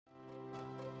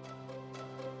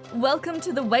Welcome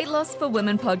to the Weight Loss for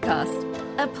Women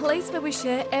podcast, a place where we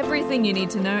share everything you need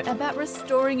to know about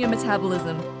restoring your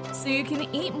metabolism so you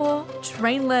can eat more,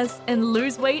 train less, and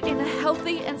lose weight in a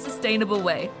healthy and sustainable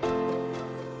way.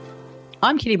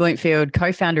 I'm Kitty Bloomfield,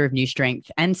 co-founder of New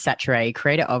Strength and Saturate,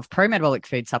 creator of pro-metabolic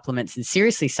food supplements and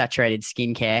seriously saturated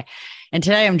skincare. And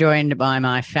today I'm joined by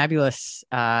my fabulous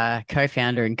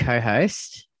co-founder and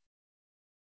co-host,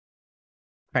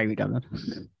 Craig Mcdonald,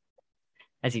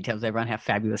 as he tells everyone how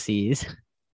fabulous he is.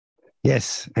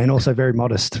 Yes, and also very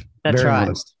modest. That's very right.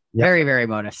 Modest. Yep. Very, very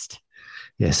modest.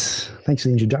 Yes. Thanks for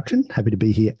the introduction. Happy to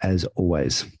be here as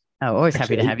always. Oh, always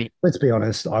happy to have you. Let's be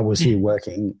honest. I was here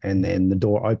working and then the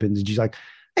door opens and she's like,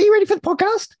 "Are you ready for the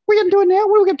podcast? We're going to do it now.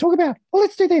 What are we going to talk about? Well,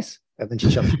 let's do this." And then she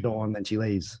shuts the door and then she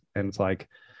leaves. And it's like,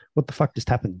 what the fuck just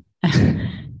happened?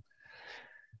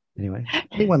 Anyway,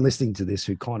 anyone listening to this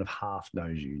who kind of half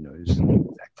knows you knows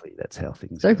exactly that's how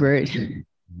things So go. rude.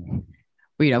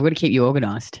 Well, I've got to keep you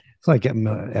organised. It's like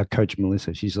our coach,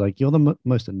 Melissa. She's like, "You're the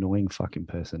most annoying fucking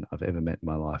person I've ever met in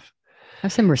my life."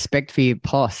 Have some respect for you,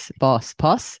 boss.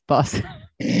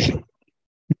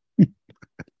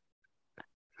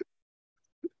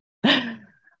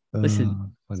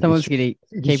 Listen, someone's going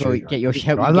to get your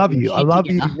help. I love you. I love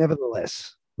you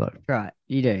nevertheless. Look. Right,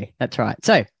 you do. That's right.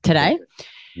 So today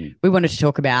we wanted to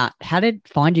talk about how to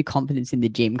find your confidence in the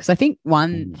gym, because I think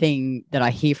one thing that I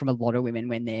hear from a lot of women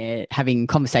when they're having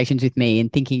conversations with me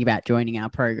and thinking about joining our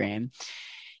program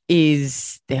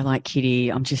is they're like,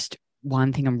 "Kitty,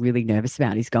 one thing I'm really nervous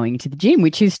about is going into the gym,"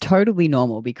 which is totally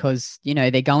normal because,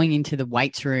 they're going into the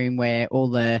weights room where all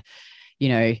the,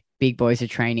 big boys are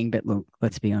training. But look,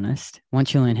 let's be honest.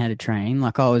 Once you learn how to train,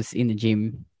 like I was in the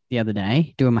gym the other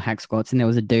day doing my hack squats and there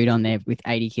was a dude on there with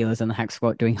 80 kilos on the hack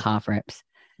squat doing half reps.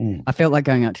 I felt like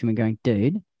going up to him and going,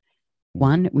 "Dude,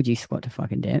 one, would you squat to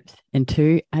fucking depth? And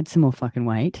two, add some more fucking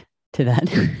weight to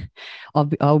that."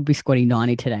 I'll be squatting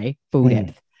 90 today, full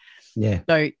depth. Yeah.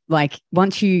 So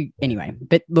anyway,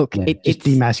 but look, it's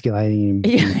demasculating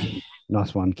him.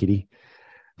 Nice one, Kitty.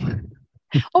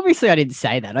 Obviously I didn't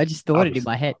say that. I just thought it in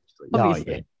my head.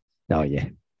 Obviously. Oh yeah.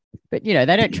 But, they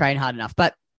don't train hard enough.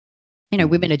 But,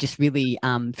 women are just really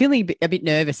feeling a bit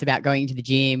nervous about going into the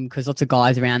gym because lots of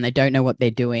guys around, they don't know what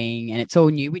they're doing and it's all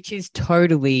new, which is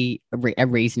totally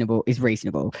reasonable.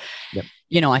 Yep.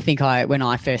 I think when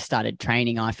I first started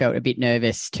training, I felt a bit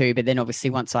nervous too. But then obviously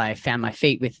once I found my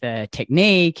feet with the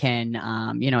technique and,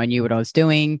 I knew what I was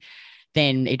doing,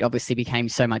 then it obviously became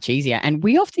so much easier. And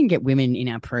we often get women in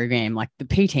our program, like the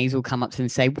PTs will come up to them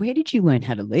and say, "Where did you learn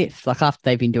how to lift?" Like after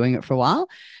they've been doing it for a while,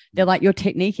 they're like, "Your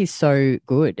technique is so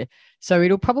good." So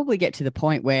it'll probably get to the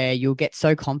point where you'll get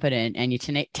so confident and your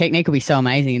technique will be so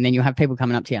amazing. And then you'll have people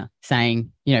coming up to you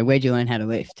saying, "Where'd you learn how to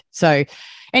lift?" So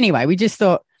anyway, we just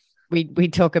thought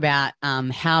we'd talk about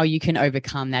how you can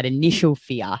overcome that initial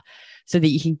fear so that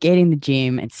you can get in the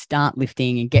gym and start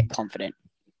lifting and get confident.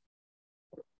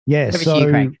 Yeah. Over to you,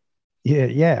 Craig.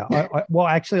 Yeah.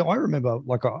 I remember,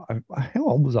 like, how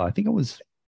old was I? I think I was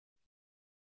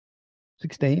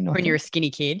 16. When you're a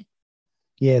skinny kid.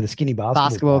 Yeah, the skinny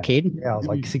basketball kid. Yeah, I was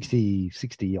like 60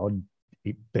 odd.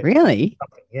 Really?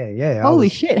 Yeah. Holy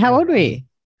shit. How old were you?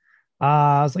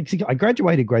 I was like, I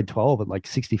graduated grade 12 at like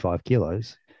 65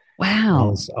 kilos.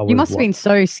 Wow. You must have been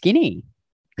so skinny.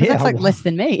 Yeah, that's like less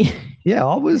than me. Yeah,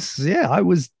 I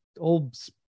was all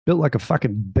built like a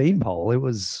fucking beanpole. It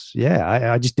was,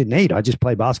 I just didn't eat. I just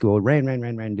played basketball, ran,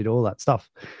 did all that stuff.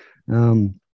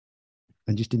 And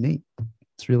just didn't eat.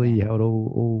 It's really how it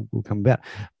all come about.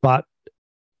 But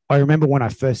I remember when I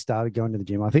first started going to the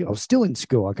gym, I think I was still in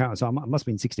school. I must have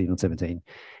been 16 or 17.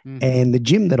 And the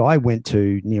gym that I went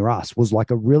to near us was like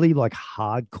a really like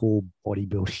hardcore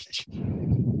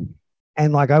bodybuilding.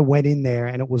 And like I went in there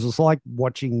and it was just like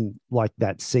watching like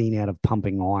that scene out of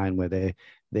Pumping Iron where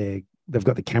they've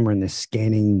got the camera and they're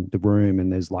scanning the room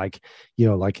and there's like,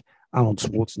 like Arnold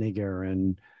Schwarzenegger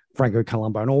and Franco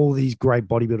Columbu and all these great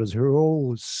bodybuilders who are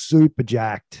all super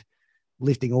jacked,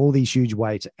 lifting all these huge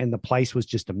weights, and the place was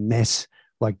just a mess.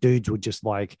 Like dudes would just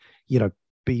like,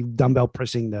 be dumbbell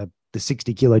pressing the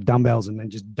 60 kilo dumbbells and then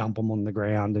just dump them on the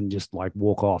ground and just like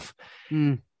walk off.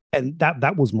 And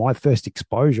that was my first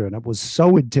exposure. And it was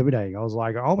so intimidating. I was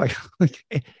like, oh my God,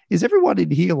 is everyone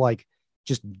in here like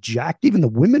just jacked? Even the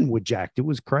women were jacked. It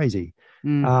was crazy.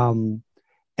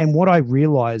 And what I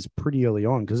realized pretty early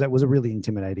on, because that was a really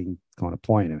intimidating kind of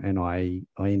point, and I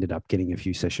ended up getting a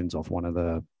few sessions off one of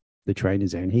the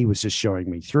trainers there, and he was just showing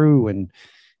me through, and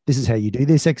this is how you do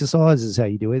this exercise, this is how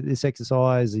you do it, this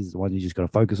exercise, these are the ones you just got to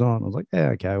focus on. I was like, yeah,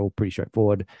 okay, well, pretty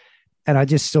straightforward. And I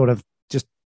just sort of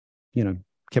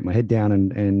kept my head down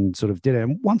and sort of did it.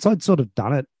 And once I'd sort of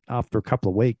done it after a couple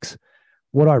of weeks,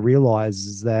 what I realize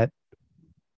is that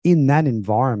in that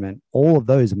environment, all of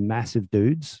those massive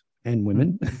dudes and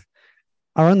women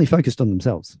are only focused on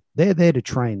themselves. They're there to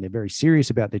train. They're very serious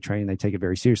about their training. They take it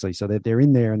very seriously. So they're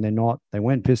in there and they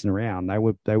weren't pissing around.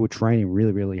 They were training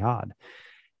really, really hard.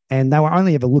 And they were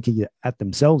only ever looking at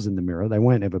themselves in the mirror. They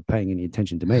weren't ever paying any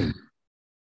attention to me.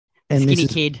 And Skinny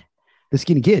kid. The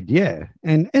skinny kid, yeah.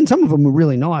 And some of them were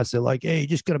really nice. They're like, hey, you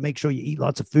just got to make sure you eat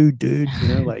lots of food, dude.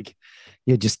 You know, like,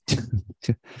 yeah, just,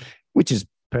 which is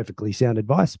perfectly sound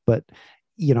advice. But,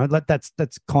 you know, that's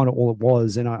kind of all it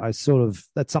was. And I sort of,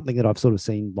 that's something that I've sort of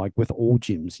seen like with all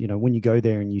gyms. You know, when you go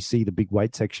there and you see the big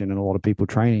weight section and a lot of people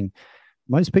training,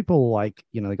 most people like,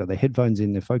 you know, they got their headphones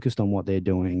in, they're focused on what they're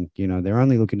doing. You know, they're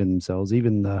only looking at themselves,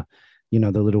 even the, you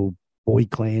know, the little boy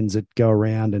clans that go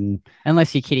around and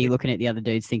unless you're kiddie looking at the other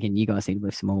dudes thinking you guys need to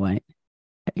lift some more weight.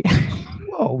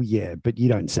 Oh yeah, but you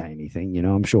don't say anything, you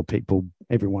know. I'm sure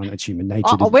everyone, it's human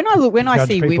nature. When I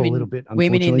see women, a little bit,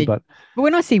 women in the, but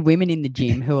when I see women in the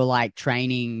gym who are like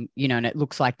training, you know, and it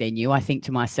looks like they're new, I think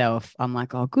to myself, I'm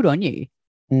like, oh, good on you.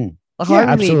 Mm. Like Yeah, I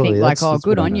really absolutely. think like, That's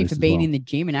good what I on you noticed for as being well. in the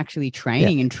gym and actually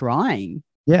training and trying.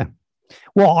 Yeah.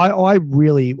 Well, I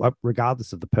really,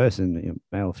 regardless of the person, you know,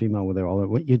 male or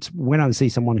female, it's when I see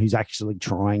someone who's actually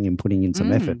trying and putting in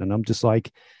some effort, and I'm just like,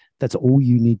 that's all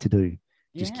you need to do.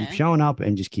 Just keep showing up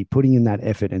and just keep putting in that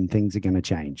effort, and things are going to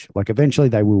change. Like eventually,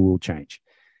 they will change.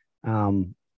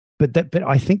 But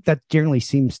I think that generally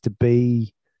seems to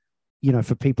be, you know,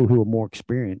 for people who are more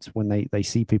experienced, when they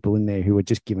see people in there who are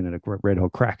just giving it a red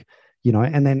hot crack, you know,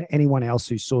 and then anyone else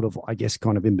who's sort of, I guess,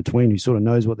 kind of in between, who sort of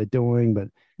knows what they're doing, but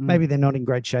maybe they're not in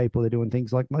great shape, or they're doing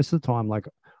things like most of the time, like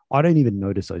I don't even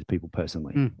notice those people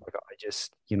personally. Like I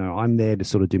just, you know, I'm there to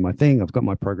sort of do my thing. I've got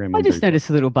my program. I just noticed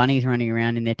the little bunnies running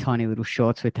around in their tiny little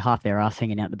shorts with half their ass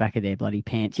hanging out the back of their bloody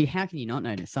pants. How can you not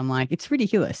notice? I'm like, it's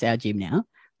ridiculous, our gym now.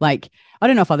 Like, I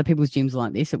don't know if other people's gyms are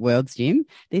like this. At World's Gym,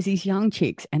 there's these young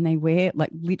chicks and they wear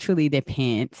like literally their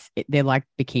pants. They're like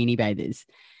bikini bathers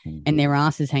and their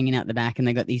ass is hanging out the back, and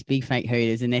they got these big fake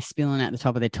hooters and they're spilling out the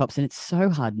top of their tops, and it's so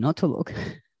hard not to look.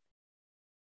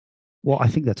 Well, I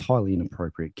think that's highly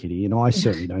inappropriate, Kitty. And I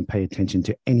certainly don't pay attention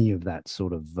to any of that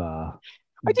sort of.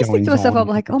 I just think to myself, I'm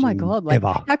like, oh my God, like,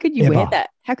 how could you wear that?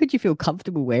 How could you feel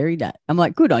comfortable wearing that? I'm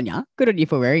like, good on you. Good on you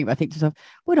for wearing it. But I think to myself,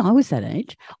 when I was that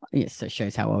age, yes, so it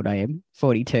shows how old I am,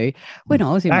 42. When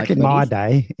I was back in my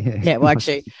day. Yeah, well,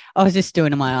 actually, I was just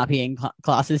doing my RPN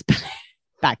classes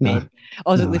back then. I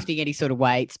wasn't lifting any sort of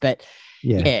weights, but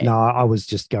yeah. No, I was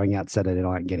just going out Saturday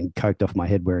night and getting coked off my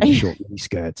head wearing a short mini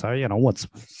skirt. So, you know, what's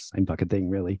the same fucking thing,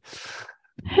 really.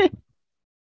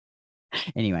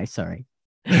 Anyway, sorry.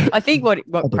 I think what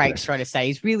Craig's trying to say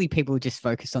is really people just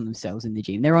focus on themselves in the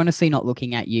gym. They're honestly not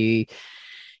looking at you,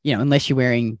 you know, unless you're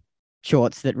wearing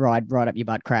shorts that ride right up your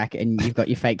butt crack and you've got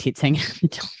your fake tits hanging out the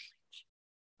top.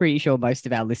 Pretty sure most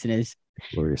of our listeners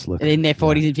glorious look in their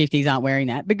 40s and 50s aren't wearing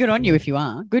that. But good on you if you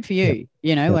are. Good for you. Yep.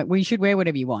 You know, like, well, you should wear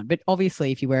whatever you want. But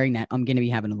obviously, if you're wearing that, I'm going to be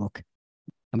having a look.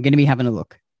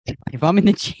 If I'm in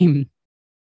the gym,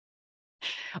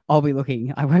 I'll be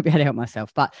looking. I won't be able to help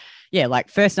myself. But yeah, like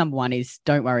first number one is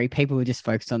don't worry. People are just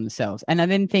focused on themselves. And I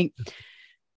then think,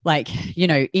 like, you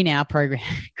know, in our program,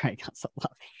 Craig, can't stop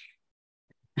laughing.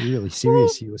 Really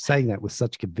serious. You were saying that with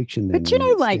such conviction. Then, but you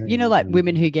know, like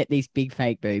women who get these big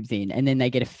fake boobs in and then they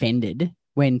get offended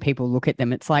when people look at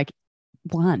them. It's like,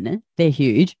 one, they're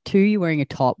huge. Two, you're wearing a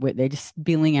top where they're just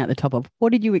spilling out the top of.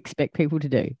 What did you expect people to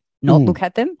do? Not look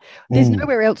at them? There's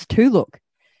nowhere else to look.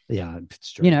 Yeah,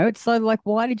 it's true. You know, it's so like,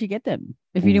 why did you get them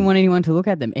if you didn't want anyone to look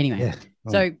at them? Anyway, yeah.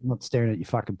 So I'm not staring at your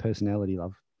fucking personality,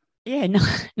 love. Yeah, no,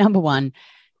 number one,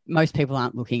 most people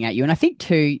aren't looking at you. And I think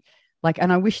two, like,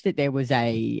 and I wish that there was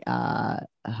I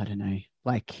don't know,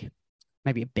 like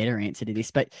maybe a better answer to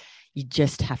this, but you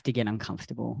just have to get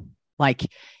uncomfortable.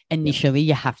 Like initially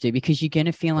you have to, because you're going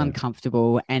to feel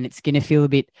uncomfortable and it's going to feel a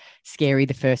bit scary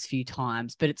the first few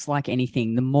times, but it's like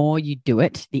anything. The more you do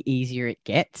it, the easier it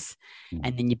gets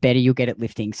and then the better you'll get at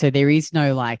lifting. So there is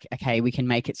no like, okay, we can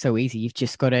make it so easy. You've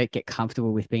just got to get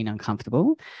comfortable with being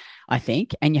uncomfortable, I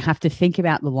think. And you have to think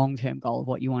about the long-term goal of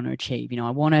what you want to achieve. You know,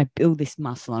 I want to build this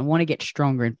muscle. I want to get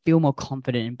stronger and feel more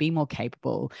confident and be more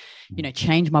capable, you know,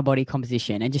 change my body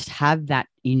composition and just have that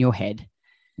in your head.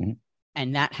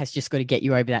 And that has just got to get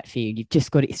you over that fear. You've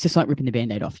just got to, it's just like ripping the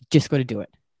Band-Aid off. You've just got to do it.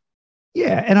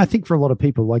 Yeah. And I think for a lot of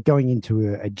people, like going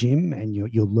into a gym and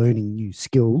you're learning new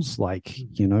skills, like,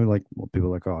 you know, like what people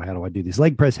are like, oh, how do I do this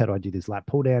leg press? How do I do this lat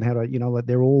pull down? How do I, you know, like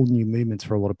they're all new movements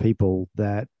for a lot of people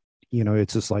that, you know,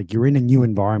 it's just like you're in a new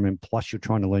environment, plus you're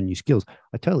trying to learn new skills.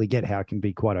 I totally get how it can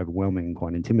be quite overwhelming and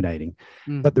quite intimidating.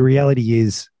 But the reality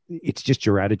is it's just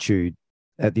your attitude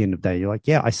at the end of the day, you're like,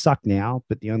 yeah, I suck now,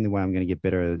 but the only way I'm going to get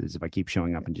better is if I keep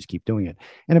showing up and just keep doing it.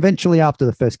 And eventually, after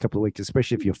the first couple of weeks,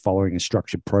 especially if you're following a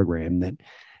structured program that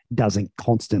doesn't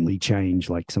constantly change,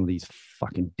 like some of these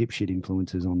fucking dipshit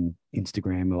influencers on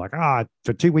Instagram are like,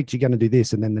 for 2 weeks you're going to do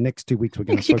this, and then the next 2 weeks we're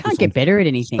going to you can't get better at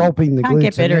anything. Sculpting the can't glutes,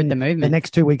 get better at the movement. The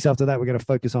next 2 weeks after that, we're going to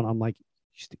focus on. I'm like,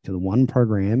 you stick to the one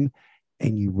program,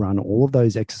 and you run all of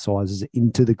those exercises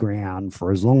into the ground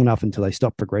for as long enough until they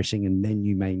stop progressing, and then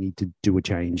you may need to do a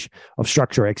change of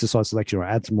structure, exercise selection, or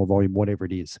add some more volume, whatever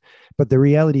it is. But the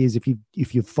reality is,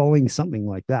 if you're following something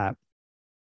like that,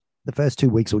 the first 2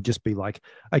 weeks will just be like,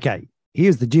 okay,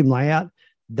 here's the gym layout.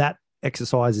 That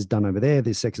exercise is done over there.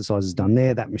 This exercise is done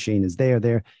there. That machine is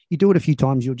there. You do it a few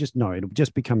times, you'll just know. It'll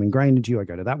just become ingrained into you. I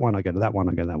go to that one, I go to that one,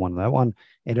 I go to that one, that one.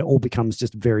 And it all becomes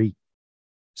just very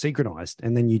synchronized.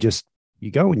 And then you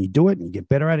go and you do it and you get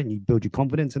better at it and you build your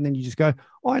confidence. And then you just go,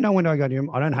 I know when I go to gym,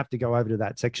 I don't have to go over to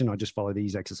that section. I just follow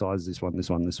these exercises, this one,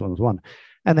 this one, this one, this one.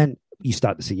 And then you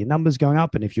start to see your numbers going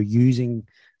up. And if you're using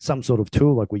some sort of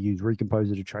tool, like we use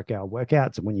Recomposer to track our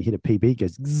workouts, and when you hit a PB, it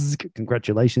goes, zzz,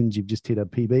 congratulations, you've just hit a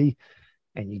PB.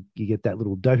 And you get that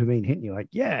little dopamine hit and you're like,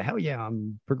 yeah, hell yeah,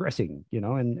 I'm progressing,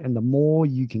 and the more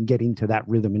you can get into that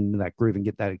rhythm, into that groove, and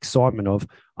get that excitement of,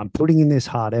 I'm putting in this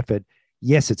hard effort.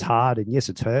 Yes, it's hard, and yes,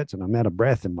 it hurts, and I'm out of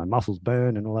breath and my muscles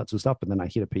burn and all that sort of stuff. And then I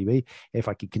hit a PB. If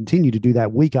I could continue to do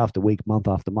that week after week, month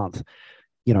after month,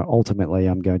 ultimately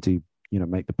I'm going to,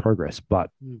 make the progress. But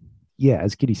yeah,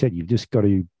 as Kitty said, you've just got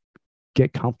to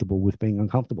get comfortable with being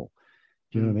uncomfortable.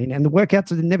 Do you know what I mean? And the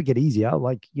workouts never get easier.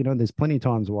 Like, there's plenty of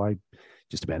times where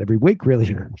just about every week,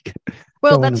 really.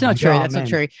 Well, that's not true. That's not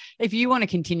true. If you want to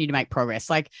continue to make progress,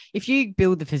 like if you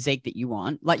build the physique that you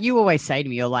want, like you always say to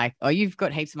me, you're like, oh, you've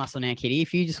got heaps of muscle now, Kitty.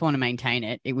 If you just want to maintain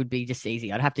it, it would be just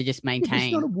easy. I'd have to just maintain.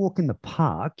 It's not a walk in the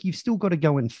park. You've still got to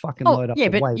go and fucking load up the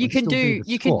weight. But you can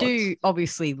do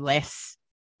obviously less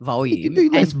volume. You can do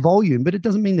less volume, but it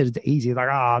doesn't mean that it's easy. Like,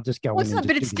 I'll just go. Well, it's not,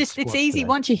 but it's easy. Today.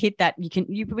 Once you hit that, you can.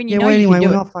 Anyway,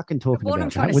 we're not fucking talking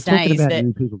about that. We're talking about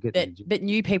new people getting. But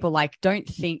new people don't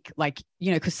think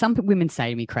because some women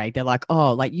say to me, Craig, they're like,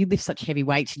 oh, like you lift such heavy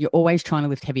weights. You're always trying to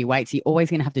lift heavy weights. You're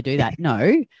always going to have to do that.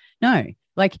 No.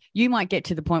 Like you might get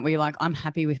to the point where you're like, I'm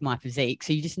happy with my physique,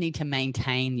 so you just need to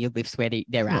maintain your lifts where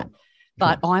they're at.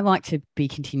 But I like to be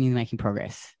continually making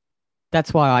progress.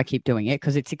 That's why I keep doing it,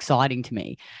 because it's exciting to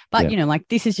me. But,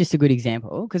 this is just a good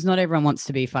example, because not everyone wants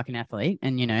to be a fucking athlete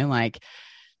and,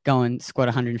 go and squat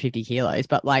 150 kilos.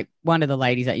 But like one of the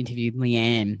ladies I interviewed,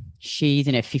 Leanne, she's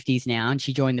in her 50s now and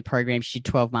she joined the program. She did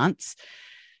 12 months,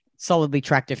 solidly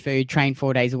tracked her food, trained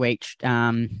 4 days a week, for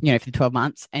the 12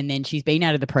 months. And then she's been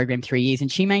out of the program 3 years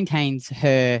and she maintains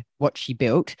what she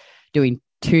built doing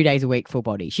 2 days a week full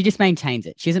body. She just maintains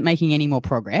it. She isn't making any more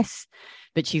progress.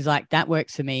 But she's like, that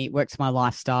works for me, works for my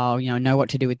lifestyle, know what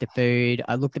to do with the food.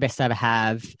 I look the best I ever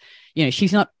have.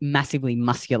 She's not massively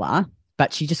muscular,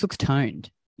 but she just looks toned,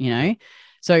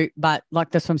 So, but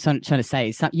like that's what I'm trying to say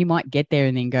is you might get there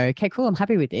and then go, okay, cool, I'm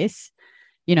happy with this.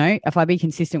 If I be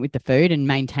consistent with the food and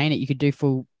maintain it, you could do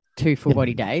two full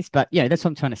body days. But, that's what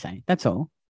I'm trying to say. That's all.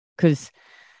 Because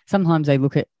sometimes they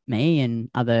look at me and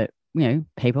other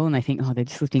people and they think, oh, they're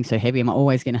just lifting so heavy. Am I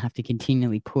always going to have to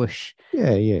continually push? Yeah.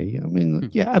 I mean,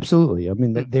 absolutely. I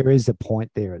mean, there is a point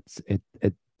there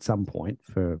at some point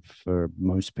for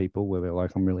most people where they're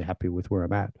like, I'm really happy with where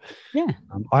I'm at. Yeah.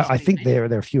 I think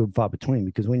they're few and far between,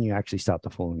 because when you actually start to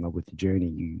fall in love with the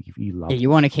journey, you love it. You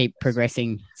want to keep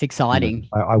progressing. It's exciting.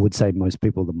 I would say most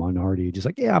people, the minority, are just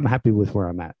like, yeah, I'm happy with where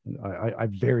I'm at. I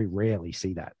very rarely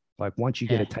see that. Like once you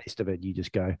get a taste of it, you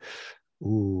just go,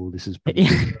 ooh, this is pretty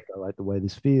good. I like the way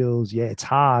this feels. Yeah, it's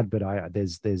hard, but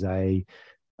there's a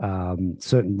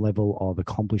certain level of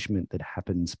accomplishment that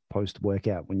happens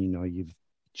post-workout when you've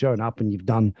shown up and you've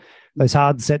done those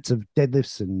hard sets of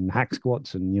deadlifts and hack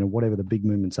squats and whatever the big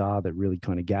movements are that really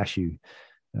kind of gash you.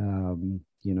 When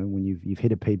you've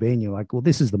hit a PB and you're like, well,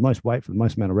 this is the most weight for the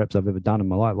most amount of reps I've ever done in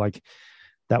my life. Like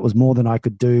that was more than I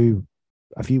could do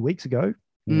a few weeks ago.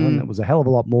 And that was a hell of a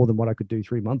lot more than what I could do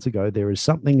 3 months ago. There is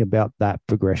something about that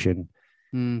progression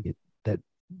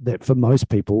that for most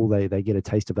people, they get a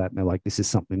taste of that and they're like, this is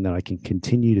something that I can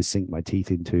continue to sink my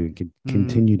teeth into and can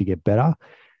continue to get better.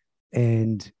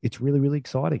 And it's really, really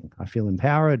exciting. I feel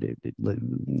empowered.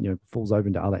 It falls over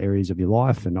into other areas of your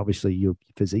life. And obviously your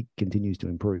physique continues to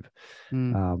improve.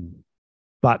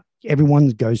 But everyone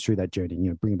goes through that journey,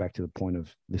 bring it back to the point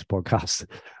of this podcast,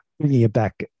 bringing it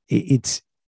back. It's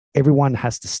everyone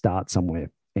has to start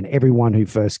somewhere, and everyone who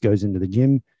first goes into the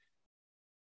gym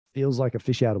feels like a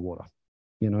fish out of water.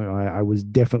 I was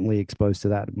definitely exposed to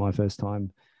that my first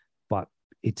time, but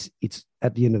it's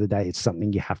at the end of the day, it's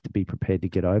something you have to be prepared to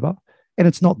get over. and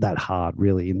it's not that hard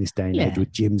really in this day and age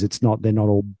with gyms. They're not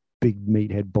all big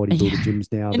meathead bodybuilder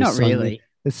gyms now. Not really.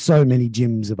 There's so many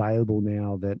gyms available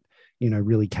now that,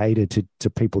 really cater to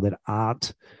people that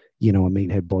aren't, a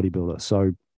meathead bodybuilder.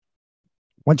 So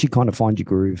once you kind of find your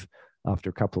groove after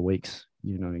a couple of weeks,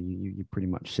 you're pretty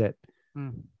much set.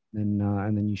 And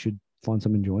then you should find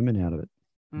some enjoyment out of it.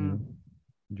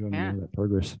 Enjoyment out of that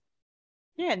progress.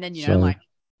 Yeah. And then,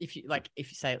 if you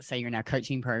say, let's say you're in our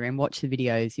coaching program, watch the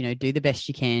videos, do the best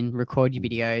you can, record your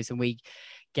videos, and we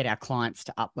get our clients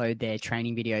to upload their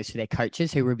training videos for their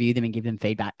coaches who review them and give them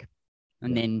feedback.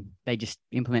 And then they just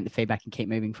implement the feedback and keep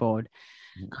moving forward.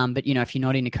 But, if you're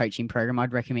not in a coaching program,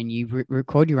 I'd recommend you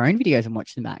record your own videos and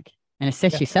watch them back and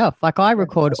assess yourself. Like I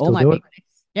record all my videos.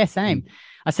 Yeah, same.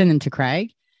 I send them to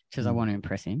Craig because I want to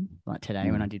impress him. Like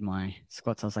today when I did my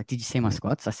squats, I was like, did you see my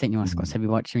squats? I sent you my squats. Have you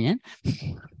watched them yet?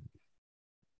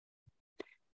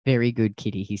 Very good,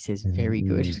 Kitty. He says, very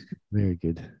good. Very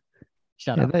good.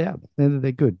 Shut up. They are.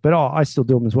 They're good. But I still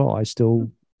do them as well. I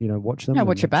still, watch them. Yeah,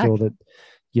 watch it back. Sure that,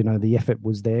 the effort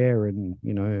was there and,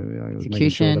 I was making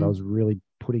sure that I was really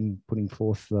putting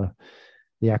forth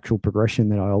the actual progression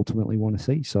that I ultimately want to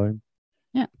see. So,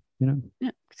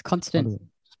 it's constant.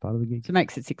 It's part of the gig. It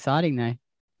makes it exciting though.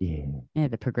 Yeah. Yeah,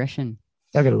 the progression.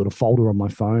 I got a little folder on my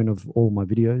phone of all my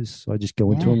videos. So I just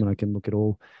go into them and I can look at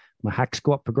all my hack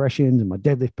squat progressions and my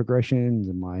deadlift progressions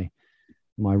and my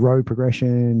row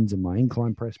progressions and my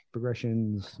incline press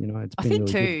progressions. It's been I think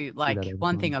really too, like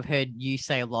one thing I've heard you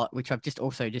say a lot, which I've just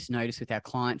noticed with our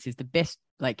clients, is the best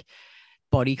like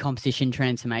body composition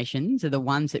transformations are the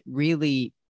ones that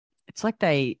really, it's like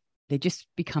they just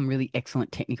become really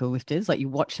excellent technical lifters. Like you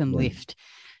watch them lift,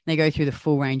 they go through the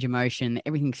full range of motion,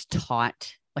 everything's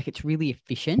tight, like it's really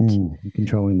efficient. You're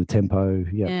controlling the tempo.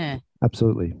 Yeah,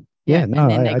 absolutely. Yeah, and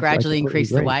then they gradually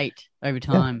increase the weight over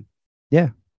time. Yeah,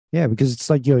 because it's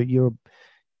like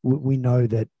we know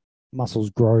that muscles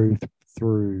grow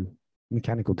through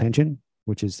mechanical tension,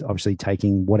 which is obviously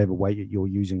taking whatever weight you're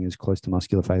using as close to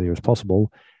muscular failure as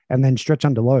possible. And then stretch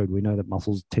under load. We know that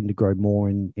muscles tend to grow more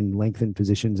in lengthened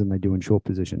positions than they do in short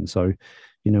positions. So,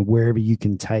 wherever you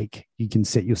can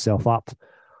set yourself up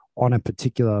on a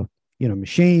particular,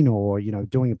 machine or,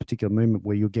 doing a particular movement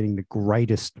where you're getting the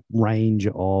greatest range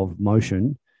of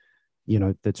motion,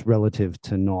 that's relative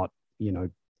to not,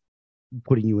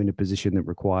 putting you in a position that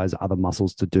requires other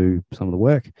muscles to do some of the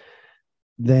work,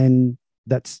 then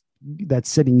that's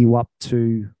setting you up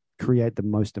to create the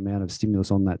most amount of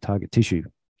stimulus on that target tissue,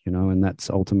 and that's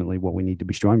ultimately what we need to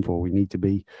be striving for. We need to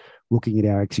be looking at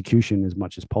our execution as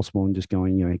much as possible and just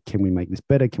going, can we make this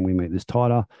better? Can we make this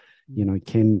tighter?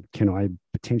 Can I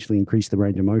potentially increase the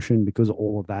range of motion? Because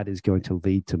all of that is going to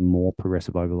lead to more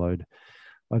progressive overload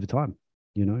over time,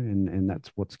 and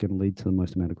that's what's going to lead to the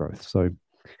most amount of growth. So,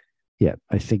 yeah,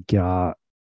 I think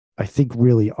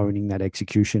really owning that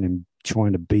execution and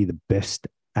trying to be the best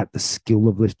at the skill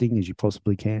of lifting as you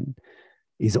possibly can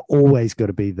is always got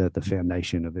to be the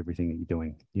foundation of everything that you're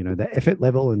doing. The effort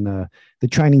level and the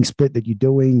training split that you're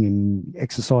doing and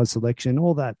exercise selection,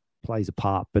 all that plays a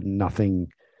part, but nothing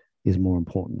is more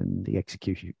important than the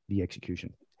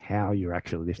execution. How you're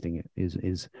actually lifting it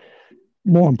is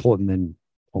more important than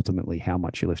ultimately how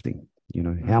much you're lifting.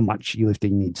 How much you're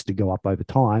lifting needs to go up over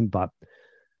time, but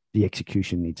the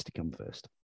execution needs to come first.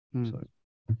 So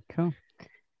cool.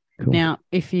 Now,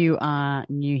 if you are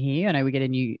new here, I know we get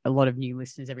a lot of new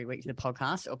listeners every week to the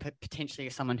podcast, or potentially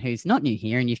you're someone who's not new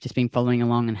here and you've just been following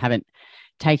along and haven't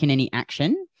taken any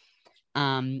action.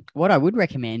 What I would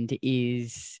recommend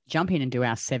is jump in and do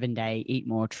our 7-day Eat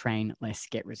More, Train Less,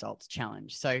 Get Results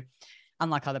challenge. So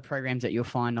unlike other programs that you'll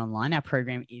find online, our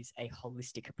program is a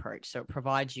holistic approach. So it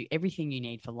provides you everything you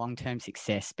need for long-term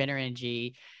success, better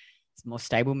energy, more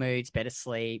stable moods, better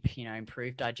sleep,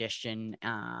 improved digestion,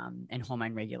 and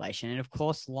hormone regulation. And of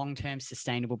course, long-term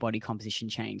sustainable body composition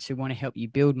change. So we want to help you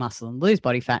build muscle and lose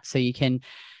body fat so you can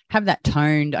have that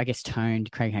toned,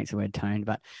 Craig hates the word toned,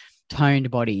 but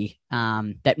toned body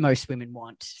that most women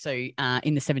want. So in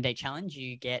the 7-day challenge,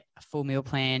 you get a full meal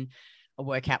plan, a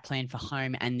workout plan for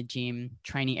home and the gym,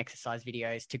 training exercise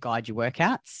videos to guide your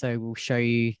workouts. So we'll show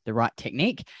you the right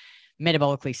technique,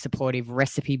 metabolically supportive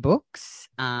recipe books,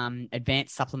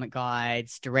 advanced supplement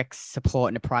guides, direct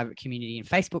support in a private community and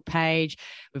Facebook page.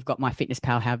 We've got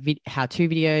MyFitnessPal how-to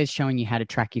videos showing you how to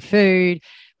track your food.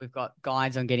 We've got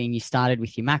guides on getting you started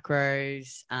with your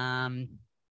macros.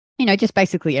 Just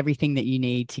basically everything that you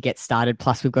need to get started.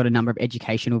 Plus, we've got a number of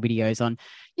educational videos on,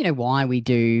 why we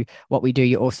do what we do.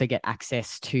 You also get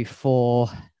access to 2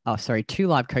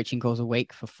 live coaching calls a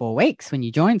week for 4 weeks when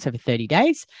you join, so for 30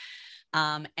 days.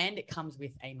 And it comes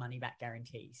with a money-back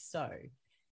guarantee. So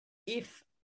if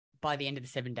by the end of the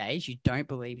 7 days, you don't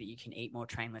believe that you can eat more,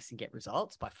 train less, and get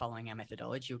results by following our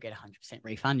methodology, you'll get 100%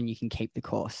 refund and you can keep the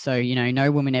course. So, you know, no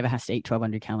woman ever has to eat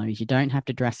 1,200 calories. You don't have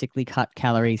to drastically cut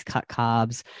calories, cut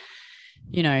carbs,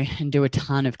 you know, and do a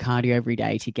ton of cardio every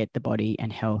day to get the body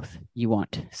and health you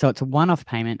want. So it's a one-off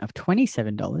payment of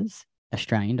 $27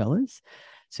 Australian dollars.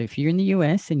 So if you're in the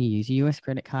US and you use a US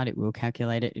credit card, it will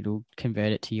calculate it. It'll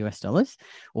convert it to US dollars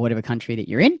or whatever country that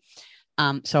you're in.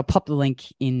 So I'll pop the link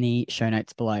in the show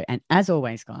notes below. And as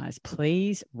always, guys,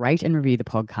 please rate and review the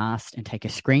podcast and take a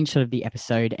screenshot of the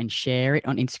episode and share it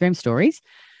on Instagram stories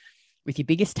with your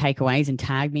biggest takeaways and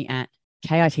tag me at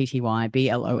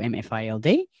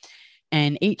KITTYBLOMFILD.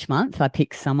 And each month I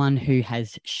pick someone who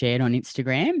has shared on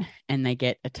Instagram and they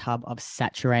get a tub of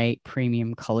Saturate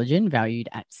Premium Collagen valued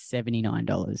at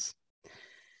 $79. So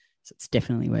it's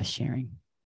definitely worth sharing.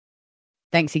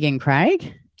 Thanks again,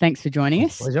 Craig. Thanks for joining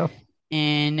us. Pleasure.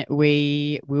 And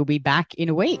we will be back in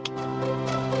a week.